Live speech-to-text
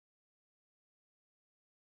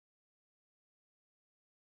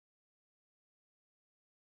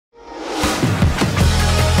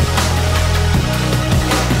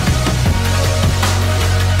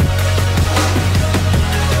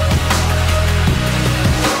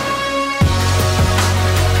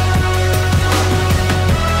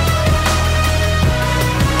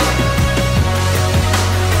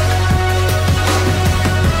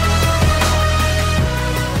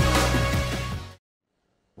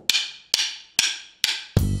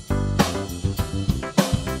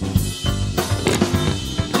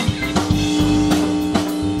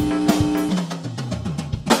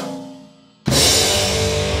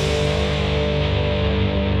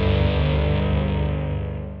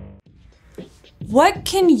What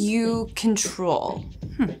can you control?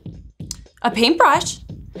 A paintbrush,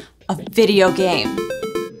 a video game,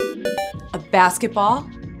 a basketball,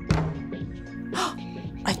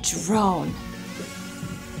 a drone.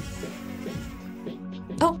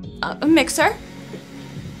 Oh, a mixer.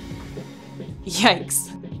 Yikes.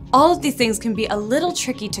 All of these things can be a little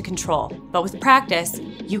tricky to control, but with practice,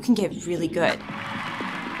 you can get really good.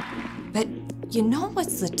 But you know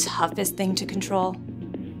what's the toughest thing to control?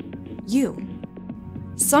 You.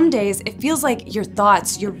 Some days, it feels like your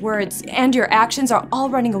thoughts, your words, and your actions are all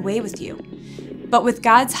running away with you. But with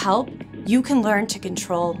God's help, you can learn to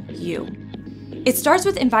control you. It starts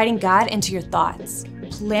with inviting God into your thoughts,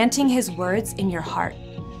 planting His words in your heart,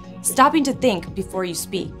 stopping to think before you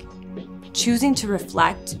speak, choosing to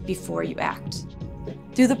reflect before you act.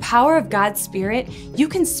 Through the power of God's Spirit, you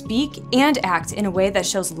can speak and act in a way that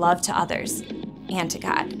shows love to others and to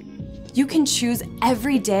God. You can choose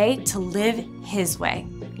every day to live His way.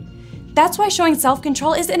 That's why showing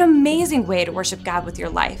self-control is an amazing way to worship God with your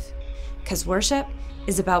life. Because worship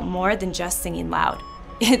is about more than just singing loud.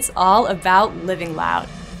 It's all about living loud.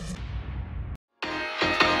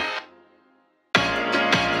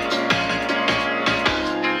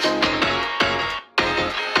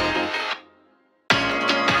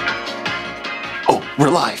 Oh, we're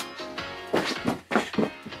live.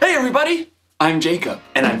 Hey everybody, I'm Jacob,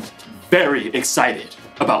 and I'm very excited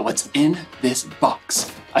about what's in this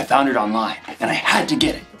box. I found it online, and I had to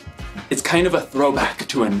get it. It's kind of a throwback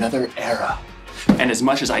to another era. And as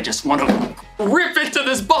much as I just want to rip into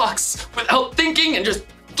this box without thinking and just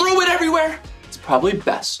throw it everywhere, it's probably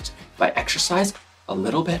best if I exercise a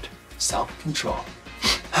little bit of self-control.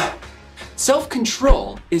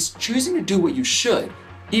 Self-control is choosing to do what you should,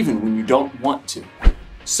 even when you don't want to.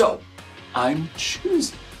 So, I'm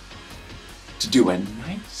choosing to do a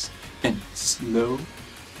nice and slow,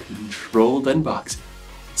 controlled unboxing.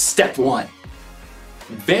 Step 1,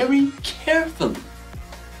 very carefully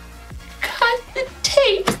cut the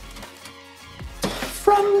tape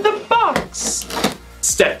from the box.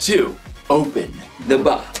 Step 2, open the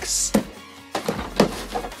box.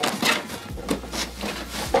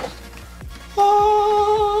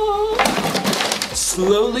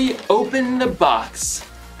 Slowly open the box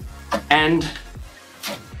and,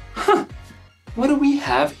 what do we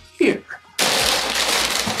have here?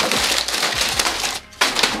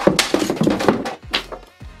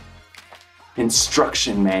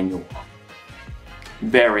 Instruction manual.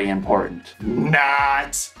 Very important.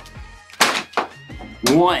 Not.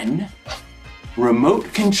 1,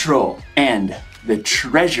 remote control and the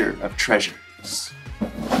treasure of treasures. A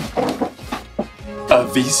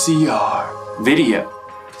VCR, video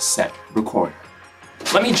cassette recorder.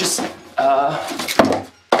 Let me just, here.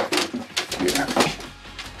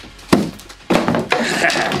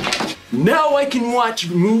 Now I can watch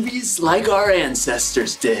movies like our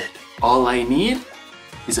ancestors did. All I need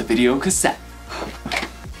is a video cassette.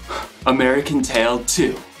 American Tail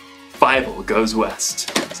 2, Fievel Goes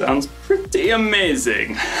West. Sounds pretty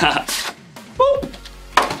amazing.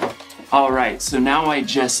 All right, so now I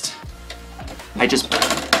just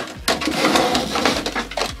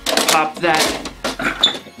pop that.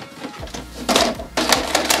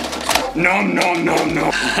 Nom nom nom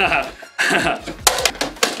nom.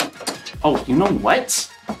 Oh, you know what?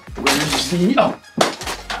 Where's the, oh.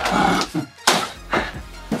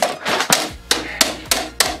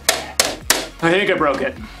 I think I broke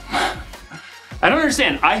it. I don't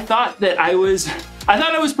understand. I thought I was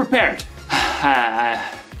prepared. I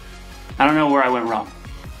don't know where I went wrong.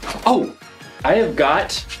 Oh, I have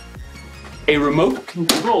got a remote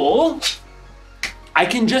control. I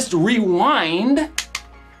can just rewind.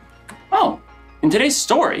 Oh, in today's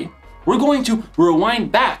story, we're going to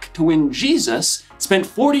rewind back to when Jesus spent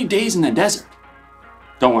 40 days in the desert.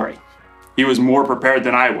 Don't worry, he was more prepared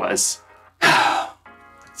than I was.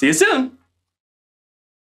 See you soon.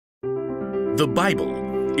 The Bible.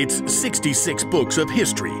 It's 66 books of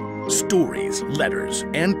history, stories, letters,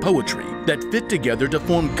 and poetry that fit together to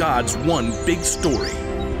form God's one big story.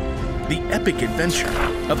 The epic adventure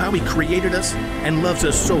of how He created us and loves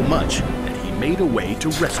us so much that He made a way to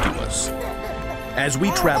rescue us. As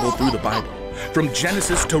we travel through the Bible, from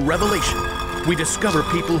Genesis to Revelation, we discover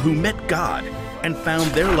people who met God and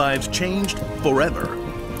found their lives changed forever.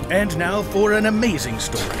 And now for an amazing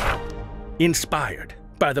story, inspired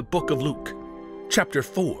by the book of Luke, chapter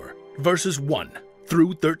 4, verses 1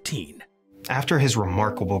 through 13. After His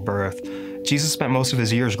remarkable birth, Jesus spent most of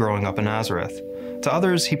His years growing up in Nazareth. To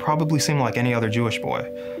others, He probably seemed like any other Jewish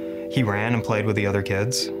boy. He ran and played with the other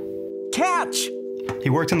kids. Catch! He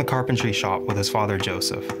worked in the carpentry shop with his father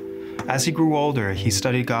Joseph. As he grew older, he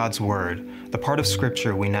studied God's Word, the part of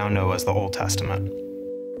Scripture we now know as the Old Testament.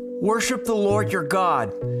 Worship the Lord your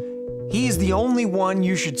God. He is the only one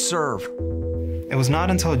you should serve. It was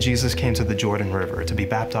not until Jesus came to the Jordan River to be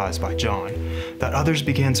baptized by John that others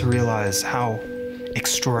began to realize how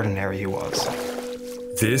extraordinary he was.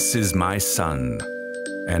 This is my son,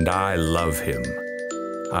 and I love him.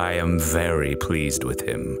 I am very pleased with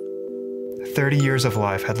him. 30 years of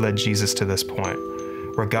life had led Jesus to this point,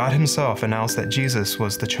 where God himself announced that Jesus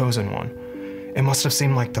was the chosen one. It must have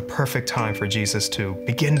seemed like the perfect time for Jesus to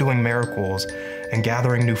begin doing miracles and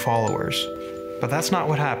gathering new followers. But that's not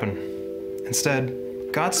what happened. Instead,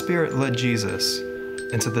 God's Spirit led Jesus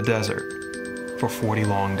into the desert for 40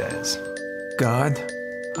 long days. God,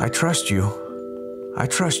 I trust you. I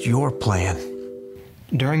trust your plan.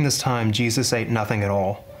 During this time, Jesus ate nothing at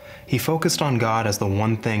all. He focused on God as the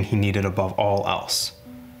one thing he needed above all else.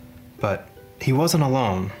 But he wasn't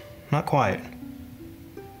alone, not quite,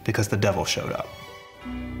 because the devil showed up.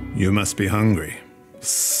 You must be hungry.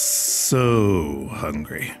 So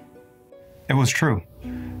hungry. It was true.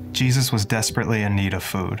 Jesus was desperately in need of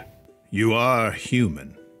food. You are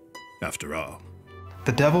human, after all.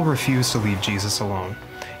 The devil refused to leave Jesus alone.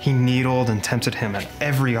 He needled and tempted him at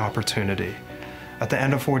every opportunity. At the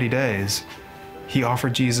end of 40 days, he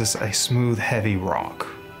offered Jesus a smooth, heavy rock.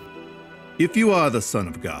 If you are the Son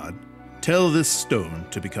of God, tell this stone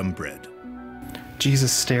to become bread.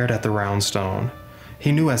 Jesus stared at the round stone.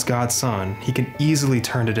 He knew as God's son, he could easily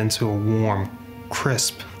turn it into a warm,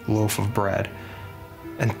 crisp loaf of bread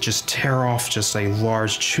and just tear off just a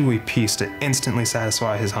large, chewy piece to instantly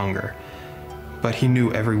satisfy his hunger. But he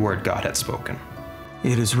knew every word God had spoken.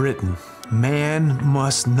 It is written, man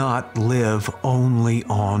must not live only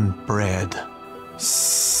on bread.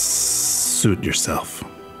 Suit yourself.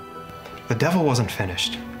 The devil wasn't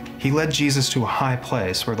finished. He led Jesus to a high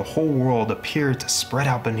place where the whole world appeared to spread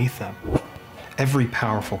out beneath them. Every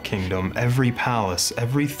powerful kingdom, every palace,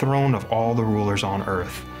 every throne of all the rulers on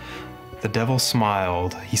earth. The devil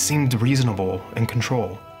smiled. He seemed reasonable, in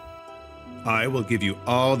control. I will give you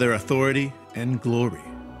all their authority and glory.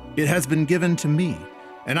 It has been given to me,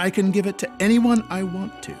 and I can give it to anyone I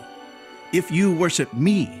want to. If you worship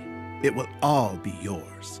me, it will all be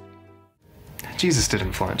yours. Jesus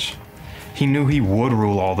didn't flinch. He knew he would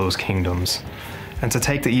rule all those kingdoms. And to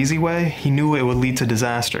take the easy way, he knew it would lead to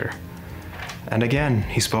disaster. And again,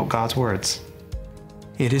 he spoke God's words.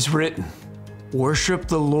 It is written, worship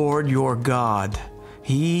the Lord your God.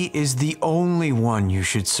 He is the only one you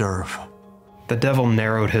should serve. The devil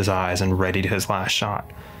narrowed his eyes and readied his last shot.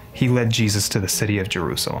 He led Jesus to the city of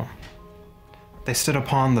Jerusalem. They stood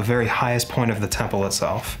upon the very highest point of the temple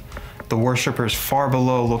itself. The worshippers far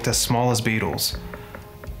below looked as small as beetles.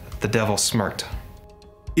 The devil smirked.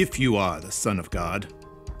 If you are the Son of God,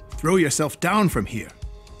 throw yourself down from here.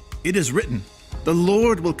 It is written, the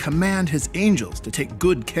Lord will command his angels to take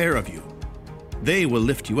good care of you. They will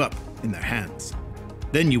lift you up in their hands.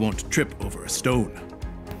 Then you won't trip over a stone.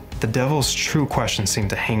 The devil's true question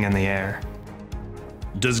seemed to hang in the air.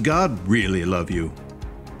 Does God really love you?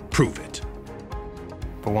 Prove it.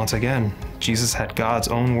 But once again, Jesus had God's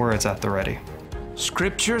own words at the ready.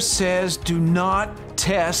 Scripture says, do not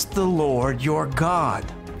test the Lord your God.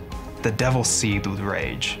 The devil seethed with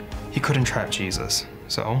rage. He couldn't trap Jesus,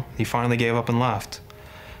 so he finally gave up and left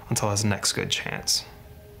until his next good chance.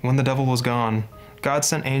 When the devil was gone, God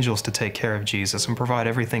sent angels to take care of Jesus and provide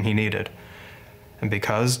everything he needed. And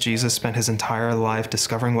because Jesus spent his entire life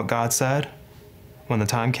discovering what God said, when the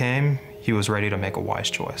time came, he was ready to make a wise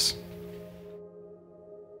choice.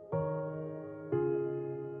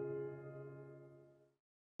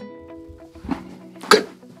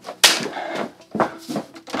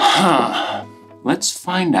 Let's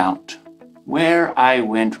find out where I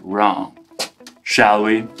went wrong, shall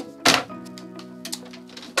we?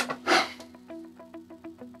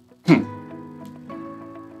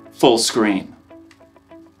 Full screen.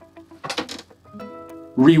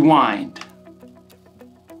 Rewind.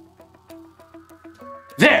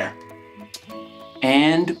 There.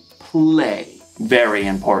 And play. Very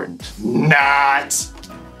important. Not.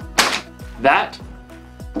 That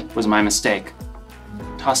was my mistake.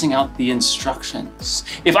 Tossing out the instructions.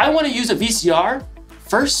 If I want to use a VCR,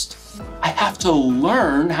 first I have to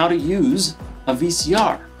learn how to use a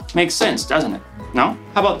VCR. Makes sense, doesn't it? No?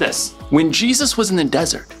 How about this? When Jesus was in the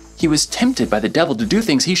desert, he was tempted by the devil to do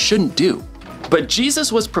things he shouldn't do. But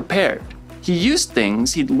Jesus was prepared. He used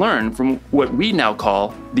things he'd learned from what we now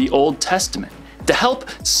call the Old Testament to help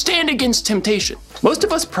stand against temptation. Most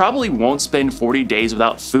of us probably won't spend 40 days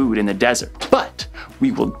without food in the desert, but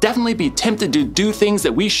we will definitely be tempted to do things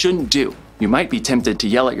that we shouldn't do. You might be tempted to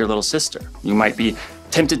yell at your little sister. You might be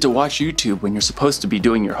tempted to watch YouTube when you're supposed to be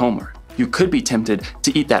doing your homework. You could be tempted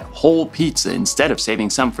to eat that whole pizza instead of saving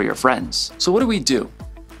some for your friends. So what do?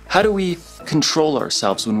 How do we control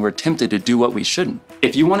ourselves when we're tempted to do what we shouldn't?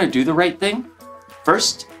 If you want to do the right thing,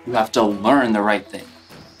 first, you have to learn the right thing.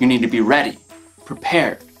 You need to be ready,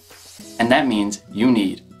 prepared, and that means you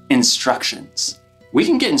need instructions. We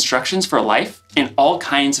can get instructions for life in all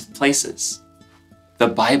kinds of places. The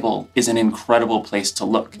Bible is an incredible place to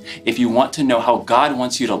look if you want to know how God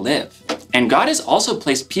wants you to live. And God has also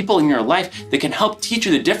placed people in your life that can help teach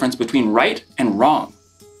you the difference between right and wrong.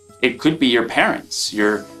 It could be your parents,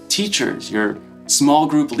 your teachers, your small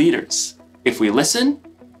group leaders. If we listen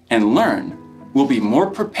and learn, we'll be more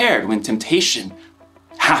prepared when temptation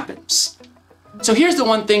happens. So here's the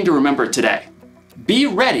one thing to remember today. Be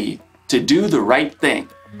ready to do the right thing.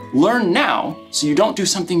 Learn now so you don't do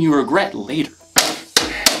something you regret later.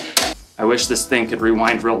 I wish this thing could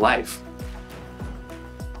rewind real life.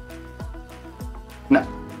 No,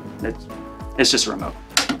 it's just a remote.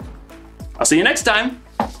 I'll see you next time.